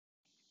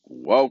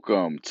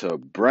Welcome to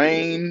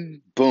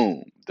Brain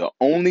Boom, the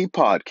only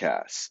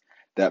podcast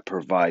that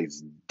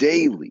provides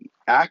daily,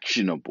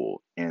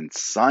 actionable, and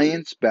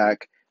science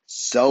backed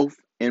self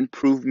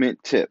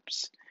improvement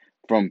tips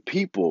from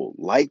people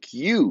like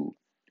you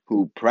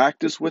who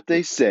practice what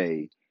they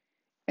say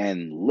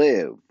and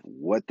live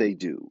what they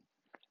do.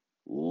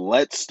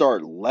 Let's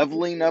start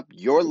leveling up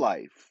your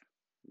life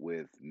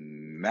with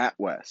Matt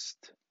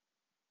West.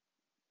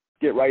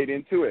 Get right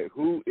into it.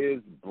 Who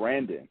is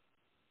Brandon?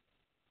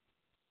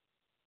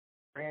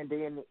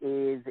 Brandon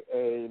is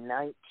a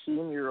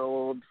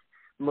 19-year-old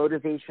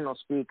motivational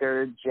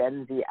speaker,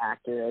 Gen Z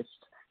activist,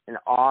 and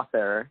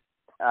author.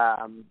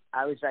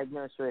 I was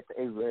diagnosed with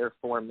a rare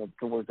form of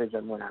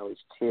dwarfism when I was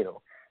 2,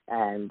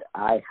 and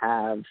I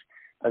have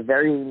a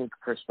very unique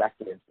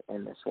perspective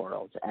in this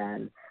world.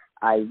 And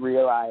I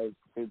realized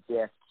the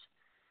gift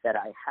that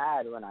I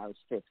had when I was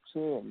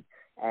 15,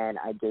 and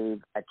I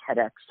gave a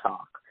TEDx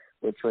talk,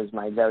 which was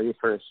my very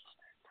first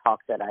talk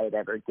that I had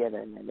ever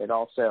given, and it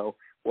also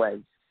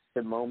was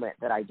the moment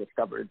that I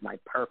discovered my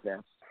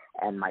purpose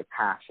and my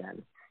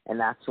passion. And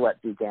that's what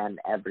began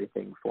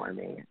everything for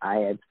me. I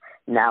have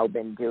now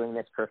been doing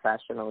this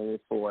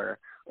professionally for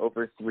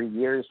over 3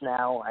 years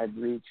now. I've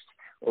reached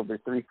over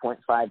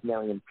 3.5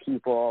 million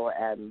people,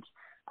 and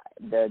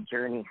the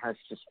journey has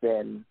just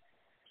been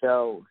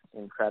so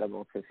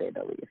incredible, to say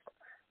the least.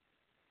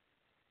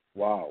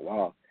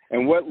 Wow.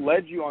 And what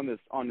led you on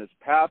this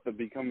path of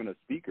becoming a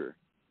speaker?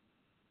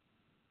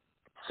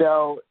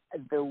 So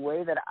the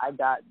way that I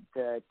got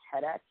the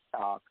TEDx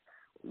talk,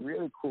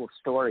 really cool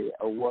story.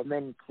 A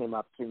woman came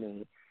up to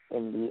me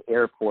in the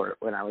airport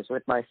when I was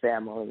with my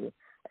family,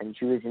 and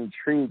she was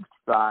intrigued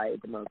by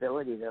the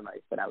mobility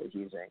device that I was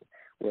using,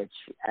 which,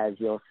 as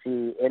you'll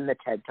see in the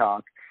TED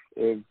Talk,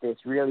 is this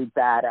really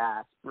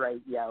badass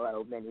bright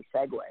yellow mini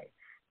Segway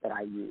that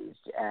I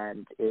used,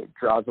 and it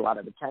draws a lot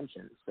of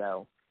attention.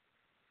 So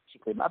she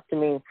came up to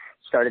me,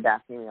 started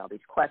asking me all these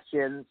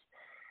questions,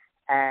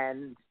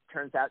 and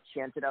turns out she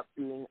ended up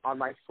being on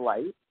my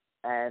flight,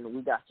 and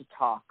we got to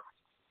talk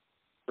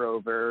for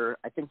over,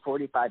 I think,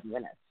 45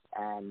 minutes.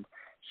 And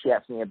she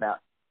asked me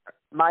about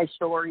my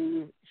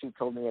story. She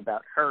told me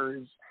about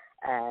hers,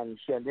 and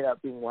she ended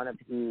up being one of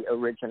the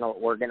original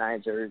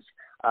organizers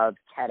of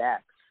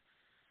TEDx.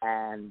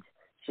 And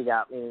she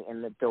got me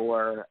in the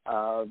door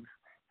of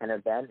an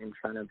event in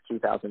front of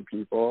 2,000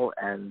 people,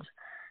 and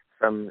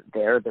from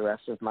there, the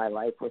rest of my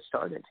life was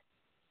started.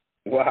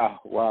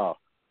 Wow.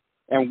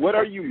 And what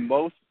are you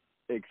most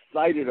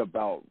excited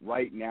about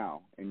right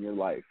now in your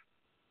life?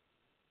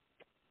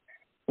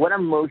 What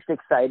I'm most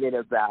excited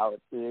about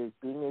is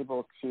being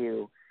able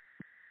to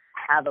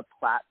have a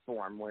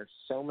platform where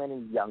so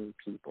many young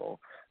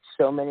people,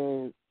 so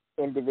many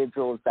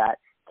individuals that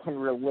can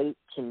relate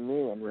to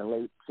me and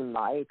relate to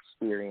my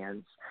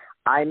experience,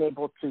 I'm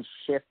able to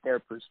shift their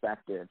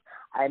perspective.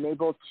 I'm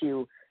able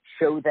to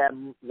show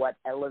them what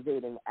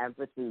elevating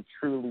empathy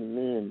truly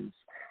means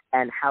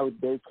and how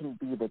they can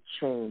be the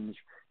change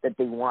that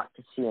they want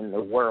to see in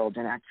the world,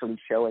 and actually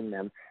showing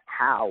them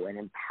how and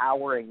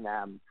empowering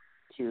them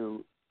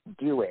to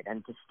do it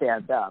and to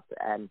stand up.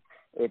 And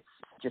it's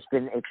just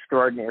been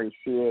extraordinary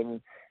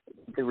seeing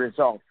the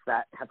results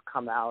that have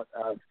come out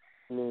of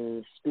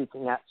me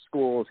speaking at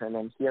schools and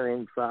then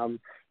hearing from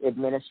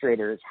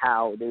administrators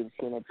how they've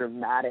seen a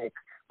dramatic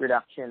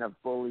reduction of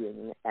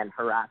bullying and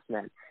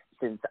harassment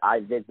since I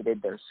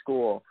visited their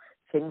school.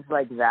 Things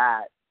like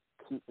that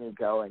keep me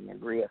going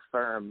and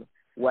reaffirm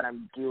what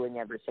I'm doing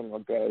every single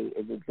day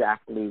is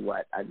exactly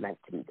what I'm meant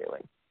to be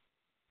doing.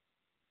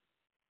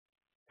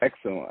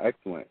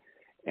 Excellent.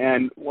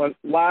 And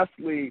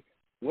lastly,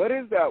 what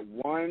is that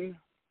one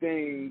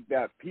thing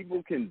that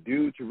people can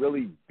do to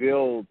really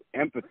build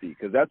empathy?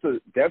 Because that's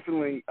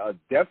definitely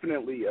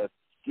a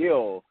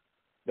skill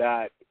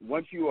that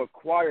once you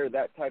acquire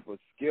that type of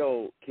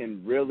skill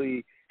can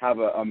really have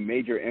a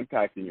major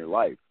impact in your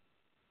life.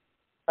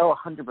 Oh,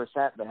 100%,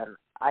 man.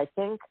 I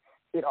think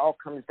it all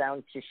comes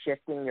down to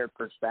shifting your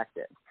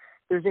perspective.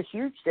 There's a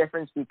huge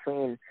difference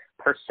between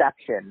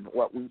perception,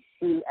 what we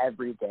see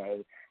every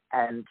day,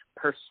 and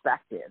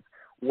perspective,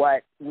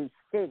 what we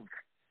think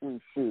we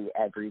see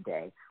every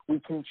day. We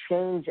can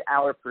change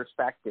our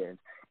perspective,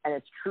 and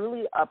it's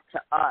truly up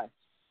to us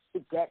to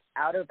get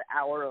out of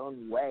our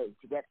own way,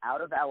 to get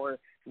out of our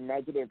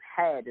negative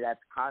head that's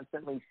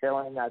constantly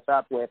filling us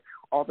up with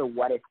all the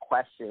what-if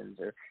questions,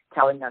 or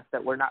telling us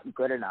that we're not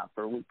good enough,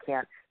 or we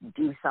can't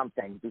do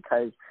something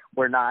because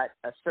we're not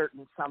a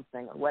certain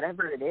something, or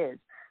whatever it is.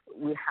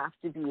 We have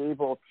to be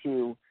able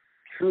to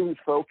truly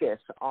focus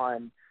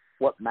on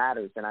what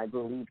matters. And I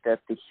believe that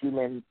the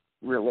human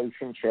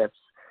relationships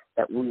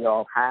that we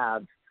all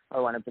have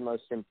are one of the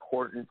most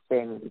important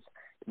things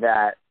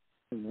that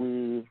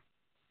we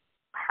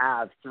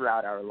have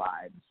throughout our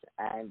lives.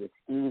 And it's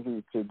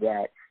easy to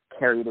get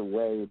carried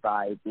away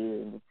by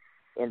being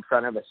in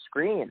front of a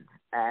screen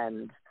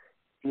and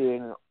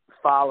seeing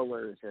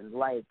followers and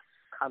likes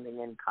coming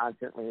in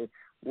constantly,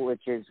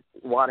 which is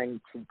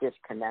wanting to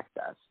disconnect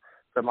us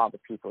from all the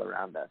people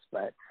around us.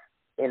 But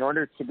in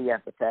order to be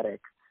empathetic,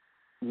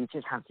 you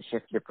just have to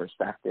shift your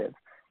perspective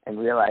and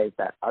realize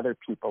that other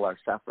people are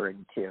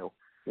suffering too.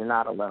 You're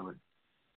not alone.